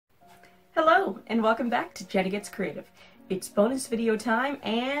and welcome back to Jenna Gets Creative. It's bonus video time,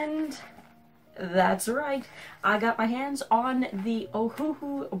 and that's right, I got my hands on the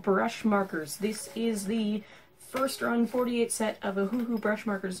Ohuhu brush markers. This is the first run 48 set of Ohuhu brush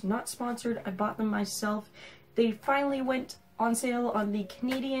markers, not sponsored. I bought them myself. They finally went on sale on the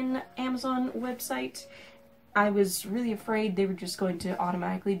Canadian Amazon website. I was really afraid they were just going to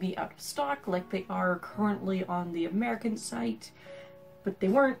automatically be out of stock like they are currently on the American site, but they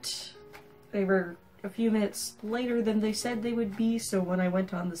weren't. They were a few minutes later than they said they would be, so when I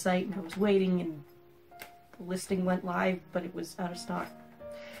went on the site and I was waiting and the listing went live, but it was out of stock,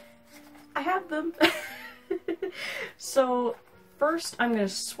 I have them. So first I'm going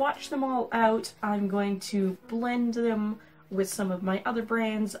to swatch them all out. I'm going to blend them with some of my other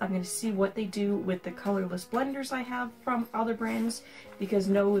brands. I'm going to see what they do with the colorless blenders I have from other brands, because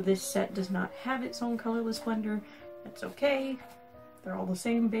no, this set does not have its own colorless blender. That's okay. They're all the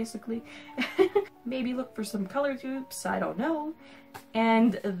same, basically. Maybe look for some color dupes, I don't know.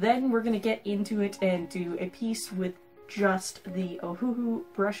 And then we're gonna get into it and do a piece with just the Ohuhu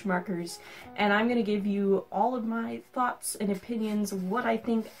brush markers. And I'm gonna give you all of my thoughts and opinions, what I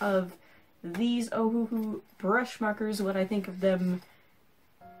think of these Ohuhu brush markers, what I think of them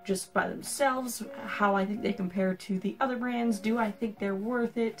just by themselves, how I think they compare to the other brands, do I think they're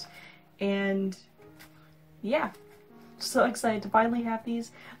worth it, and yeah. So excited to finally have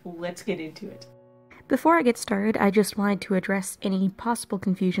these. Let's get into it. Before I get started, I just wanted to address any possible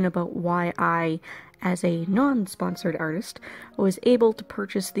confusion about why I, as a non-sponsored artist, was able to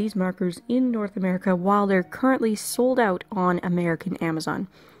purchase these markers in North America while they're currently sold out on American Amazon.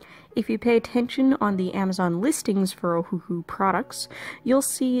 If you pay attention on the Amazon listings for Ohuhu products, you'll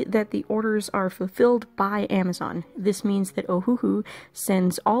see that the orders are fulfilled by Amazon. This means that Ohuhu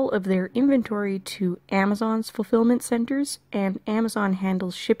sends all of their inventory to Amazon's fulfillment centers, and Amazon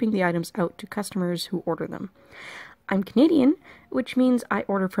handles shipping the items out to customers who order them. I'm Canadian, which means I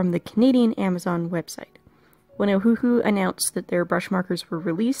order from the Canadian Amazon website. When Ohuhu announced that their brush markers were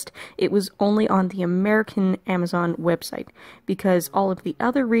released, it was only on the American Amazon website, because all of the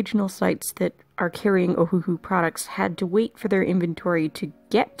other regional sites that are carrying Ohuhu products had to wait for their inventory to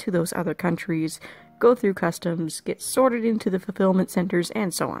get to those other countries, go through customs, get sorted into the fulfillment centers,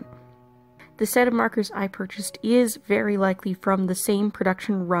 and so on. The set of markers I purchased is very likely from the same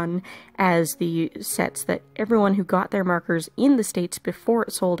production run as the sets that everyone who got their markers in the States before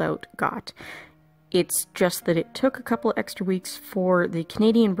it sold out got. It's just that it took a couple extra weeks for the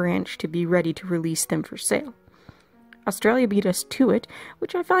Canadian branch to be ready to release them for sale. Australia beat us to it,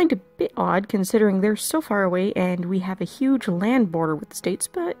 which I find a bit odd considering they're so far away and we have a huge land border with the States,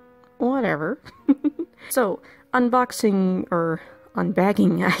 but whatever. So, unboxing, or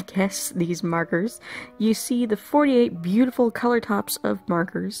unbagging, I guess, these markers, you see the 48 beautiful color tops of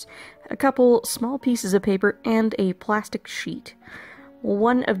markers, a couple small pieces of paper, and a plastic sheet.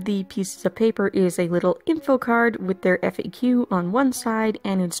 One of the pieces of paper is a little info card with their FAQ on one side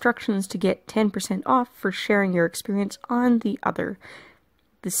and instructions to get 10% off for sharing your experience on the other.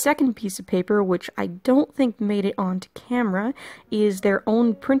 The second piece of paper, which I don't think made it onto camera, is their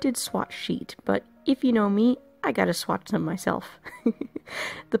own printed swatch sheet, but if you know me, I gotta swatch them myself.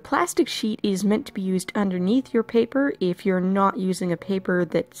 The plastic sheet is meant to be used underneath your paper if you're not using a paper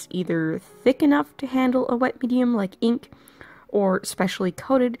that's either thick enough to handle a wet medium like ink, or specially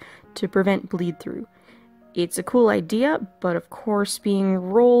coated to prevent bleed through. It's a cool idea, but of course being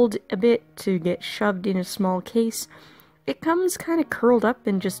rolled a bit to get shoved in a small case, it comes kind of curled up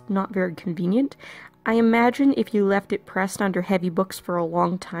and just not very convenient. I imagine if you left it pressed under heavy books for a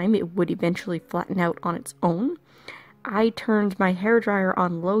long time, it would eventually flatten out on its own. I turned my hairdryer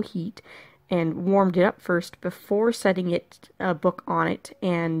on low heat and warmed it up first before setting a book on it,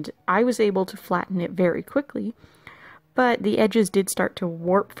 and I was able to flatten it very quickly. But the edges did start to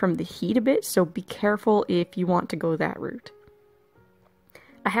warp from the heat a bit, so be careful if you want to go that route.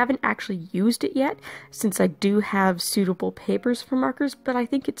 I haven't actually used it yet, since I do have suitable papers for markers, but I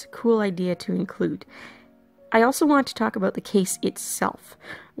think it's a cool idea to include. I also want to talk about the case itself.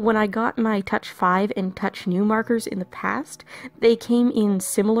 When I got my Touch 5 and Touch New markers in the past, they came in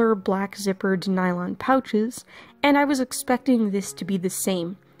similar black zippered nylon pouches, and I was expecting this to be the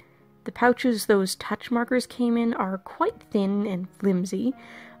same. The pouches those touch markers came in are quite thin and flimsy.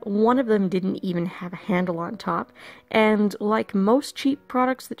 One of them didn't even have a handle on top, and like most cheap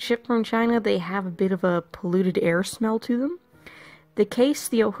products that ship from China, they have a bit of a polluted air smell to them. The case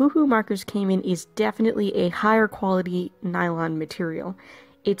the Ohuhu markers came in is definitely a higher quality nylon material.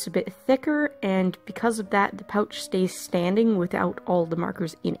 It's a bit thicker, and because of that, the pouch stays standing without all the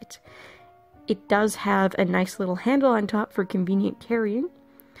markers in it. It does have a nice little handle on top for convenient carrying.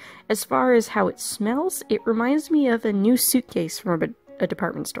 As far as how it smells, it reminds me of a new suitcase from a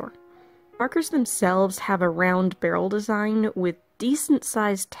department store. Markers themselves have a round barrel design with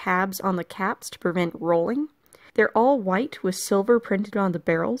decent-sized tabs on the caps to prevent rolling. They're all white with silver printed on the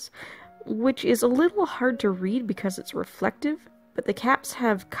barrels, which is a little hard to read because it's reflective, but the caps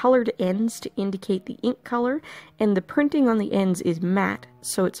have colored ends to indicate the ink color, and the printing on the ends is matte,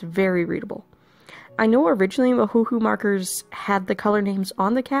 so it's very readable. I know originally Ohuhu markers had the color names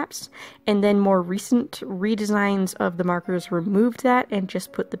on the caps, and then more recent redesigns of the markers removed that and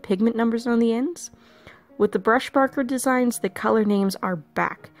just put the pigment numbers on the ends. With the brush marker designs, the color names are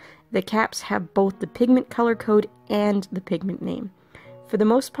back. The caps have both the pigment color code and the pigment name. For the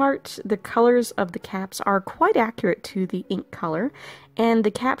most part, the colors of the caps are quite accurate to the ink color, and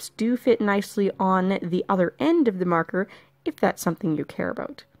the caps do fit nicely on the other end of the marker if that's something you care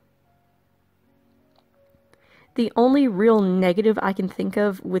about. The only real negative I can think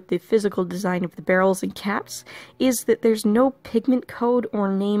of with the physical design of the barrels and caps is that there's no pigment code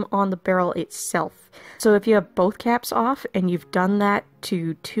or name on the barrel itself. So if you have both caps off and you've done that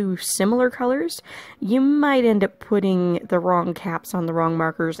to two similar colors, you might end up putting the wrong caps on the wrong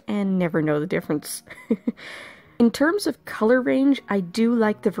markers and never know the difference. In terms of color range, I do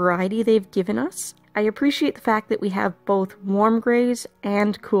like the variety they've given us. I appreciate the fact that we have both warm grays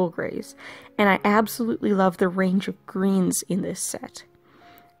and cool grays, and I absolutely love the range of greens in this set.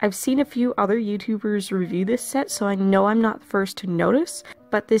 I've seen a few other YouTubers review this set, so I know I'm not the first to notice,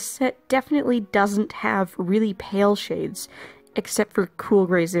 but this set definitely doesn't have really pale shades, except for Cool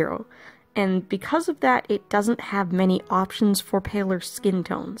Gray Zero, and because of that, it doesn't have many options for paler skin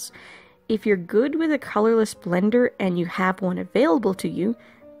tones. If you're good with a colorless blender and you have one available to you,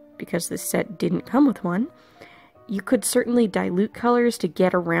 because this set didn't come with one, you could certainly dilute colors to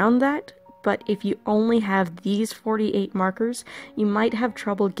get around that, but if you only have these 48 markers, you might have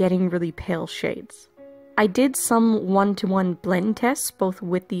trouble getting really pale shades. I did some one-to-one blend tests, both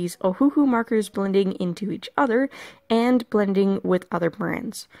with these Ohuhu markers blending into each other and blending with other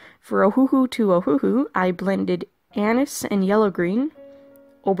brands. For Ohuhu to Ohuhu, I blended anise and yellow green,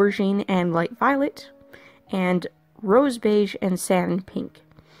 aubergine and light violet, and rose beige and sand pink.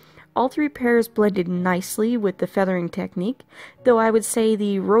 All three pairs blended nicely with the feathering technique, though I would say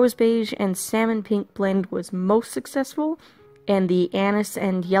the rose beige and salmon pink blend was most successful, and the anise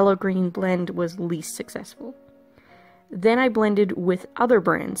and yellow green blend was least successful. Then I blended with other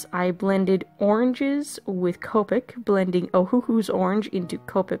brands. I blended oranges with Copic, blending Ohuhu's orange into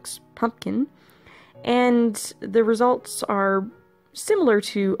Copic's pumpkin, and the results are similar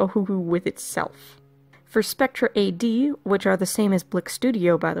to Ohuhu with itself. For Spectra AD, which are the same as Blick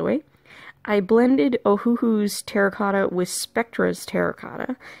Studio by the way, I blended Ohuhu's terracotta with Spectra's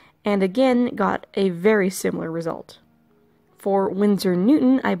terracotta, and again got a very similar result. For Winsor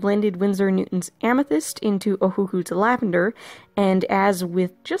Newton, I blended Winsor Newton's amethyst into Ohuhu's lavender, and as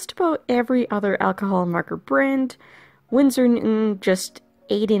with just about every other alcohol marker brand, Winsor Newton just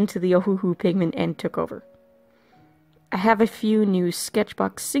ate into the Ohuhu pigment and took over. I have a few new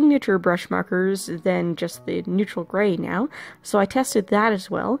sketchbox signature brush markers than just the neutral gray now, so I tested that as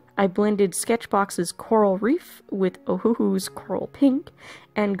well. I blended Sketchbox's Coral Reef with Ohuhu's Coral Pink,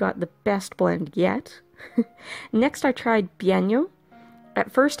 and got the best blend yet. Next I tried bianyo.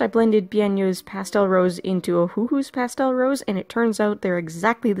 At first I blended bianyo's pastel rose into Ohuhu's pastel rose, and it turns out they're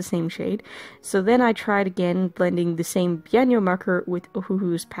exactly the same shade, so then I tried again blending the same bianyo marker with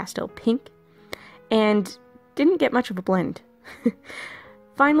Ohuhu's pastel pink, and didn't get much of a blend.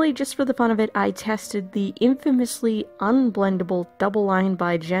 Finally, just for the fun of it, I tested the infamously unblendable double line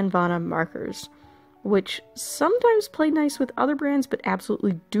by Genvana markers, which sometimes play nice with other brands but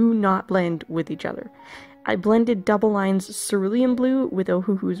absolutely do not blend with each other. I blended double lines cerulean blue with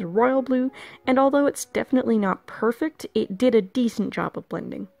Ohuhu's royal blue, and although it's definitely not perfect, it did a decent job of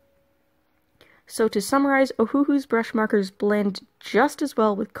blending. So to summarize, Ohuhu's brush markers blend just as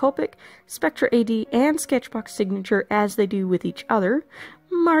well with Copic, Spectra AD, and Sketchbox Signature as they do with each other,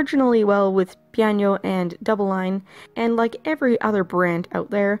 marginally well with bianyo and double line, and like every other brand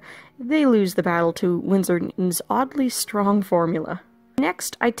out there, they lose the battle to Winsor Newton's oddly strong formula.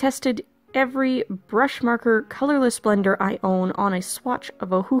 Next, I tested every brush marker colorless blender I own on a swatch of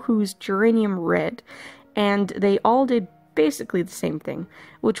Ohuhu's Geranium Red, and they all did basically the same thing,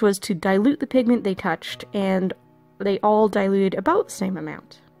 which was to dilute the pigment they touched, and they all diluted about the same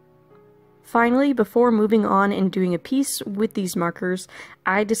amount. Finally, before moving on and doing a piece with these markers,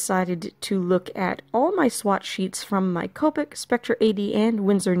 I decided to look at all my swatch sheets from my Copic, Spectra AD, and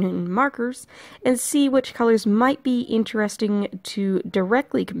Winsor Newton markers, and see which colors might be interesting to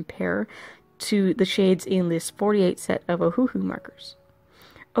directly compare to the shades in this 48 set of Ohuhu markers.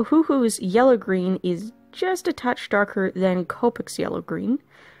 Ohuhu's yellow-green is just a touch darker than Copic's yellow-green.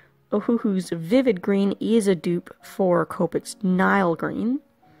 Ohuhu's vivid green is a dupe for Copic's Nile green.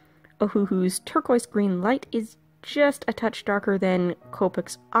 Ohuhu's turquoise green light is just a touch darker than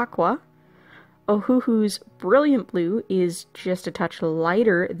Copic's aqua. Ohuhu's brilliant blue is just a touch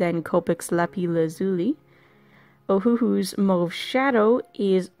lighter than Copic's lapis lazuli. Ohuhu's mauve shadow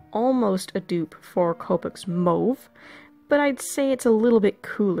is almost a dupe for Copic's mauve, but I'd say it's a little bit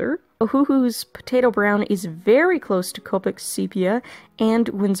cooler. Ohuhu's potato brown is very close to Copic's sepia and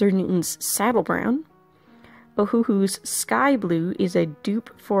Winsor Newton's saddle brown. Ohuhu's sky blue is a dupe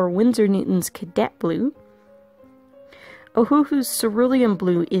for Winsor Newton's cadet blue. Ohuhu's cerulean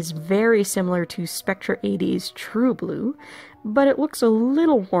blue is very similar to Spectra 80's true blue, but it looks a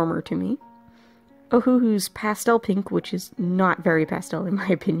little warmer to me. Ohuhu's pastel pink, which is not very pastel in my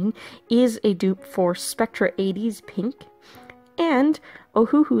opinion, is a dupe for Spectra 80's pink. And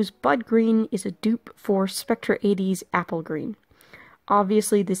Ohuhu's bud green is a dupe for Spectra 80's apple green.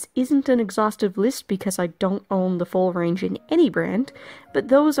 Obviously this isn't an exhaustive list because I don't own the full range in any brand, but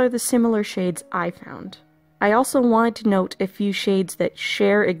those are the similar shades I found. I also wanted to note a few shades that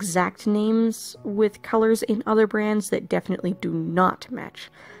share exact names with colors in other brands that definitely do not match.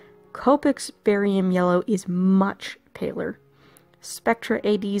 Copic's barium yellow is much paler. Spectra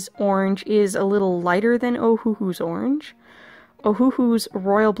 80's orange is a little lighter than Ohuhu's orange. Ohuhu's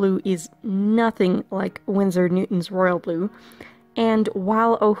royal blue is nothing like Winsor Newton's royal blue, and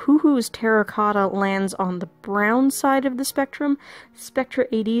while Ohuhu's terracotta lands on the brown side of the spectrum, Spectra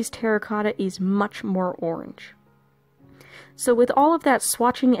 80's terracotta is much more orange. So with all of that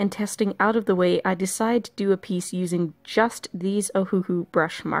swatching and testing out of the way, I decided to do a piece using just these Ohuhu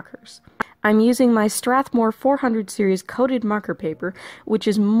brush markers. I'm using my Strathmore 400 series coated marker paper, which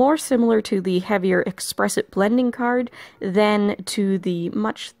is more similar to the heavier Express It blending card than to the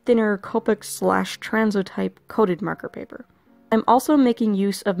much thinner Copic/Transotype coated marker paper. I'm also making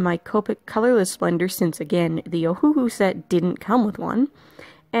use of my Copic colorless blender since, again, the Ohuhu set didn't come with one.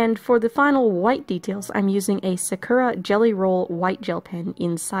 And for the final white details, I'm using a Sakura Jelly Roll white gel pen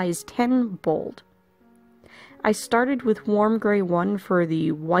in size 10 bold. I started with warm gray 1 for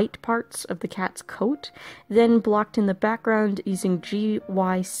the white parts of the cat's coat, then blocked in the background using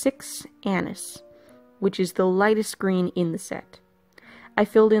GY6 Anise, which is the lightest green in the set. I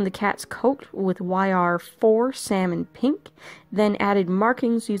filled in the cat's coat with YR4 Salmon Pink, then added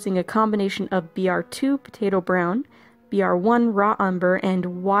markings using a combination of BR2 Potato Brown, BR1 Raw Umber, and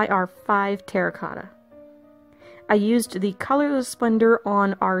YR5 Terracotta. I used the colorless blender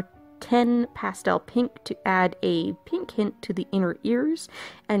on R10 Pastel Pink to add a pink hint to the inner ears,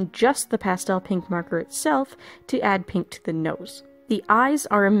 and just the pastel pink marker itself to add pink to the nose. The eyes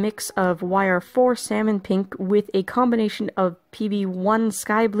are a mix of YR4 Salmon Pink with a combination of PB1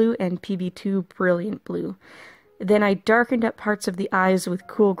 Sky Blue and PB2 Brilliant Blue. Then I darkened up parts of the eyes with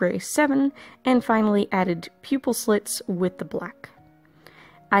Cool Gray 7, and finally added pupil slits with the black.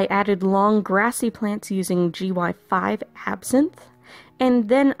 I added long grassy plants using GY5 Absinthe, and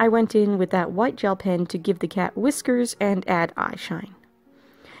then I went in with that white gel pen to give the cat whiskers and add eye shine.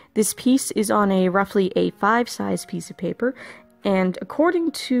 This piece is on a roughly A5 size piece of paper, and according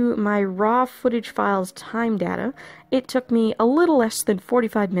to my raw footage file's time data, it took me a little less than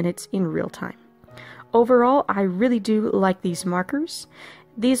 45 minutes in real time. Overall, I really do like these markers.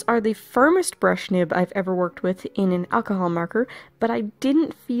 These are the firmest brush nib I've ever worked with in an alcohol marker, but I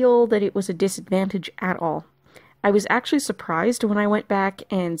didn't feel that it was a disadvantage at all. I was actually surprised when I went back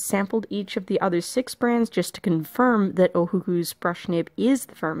and sampled each of the other 6 brands just to confirm that Ohuhu's brush nib is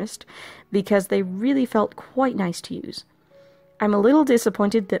the firmest, because they really felt quite nice to use. I'm a little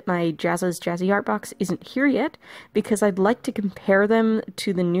disappointed that my Jazza's Jazzy Art box isn't here yet, because I'd like to compare them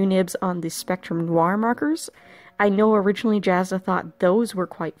to the new nibs on the Spectrum Noir markers. I know originally Jazza thought those were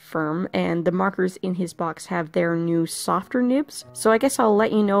quite firm, and the markers in his box have their new softer nibs, so I guess I'll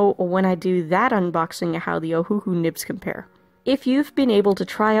let you know when I do that unboxing how the Ohuhu nibs compare. If you've been able to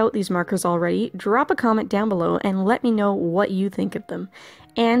try out these markers already, drop a comment down below and let me know what you think of them.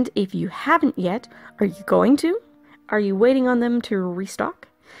 And if you haven't yet, are you going to? Are you waiting on them to restock?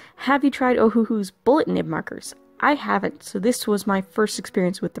 Have you tried Ohuhu's bullet nib markers? I haven't, so this was my first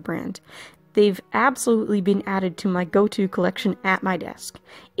experience with the brand. They've absolutely been added to my go-to collection at my desk.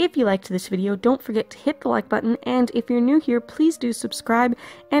 If you liked this video, don't forget to hit the like button, and if you're new here, please do subscribe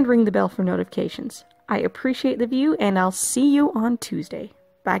and ring the bell for notifications. I appreciate the view, and I'll see you on Tuesday.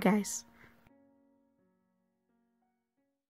 Bye guys.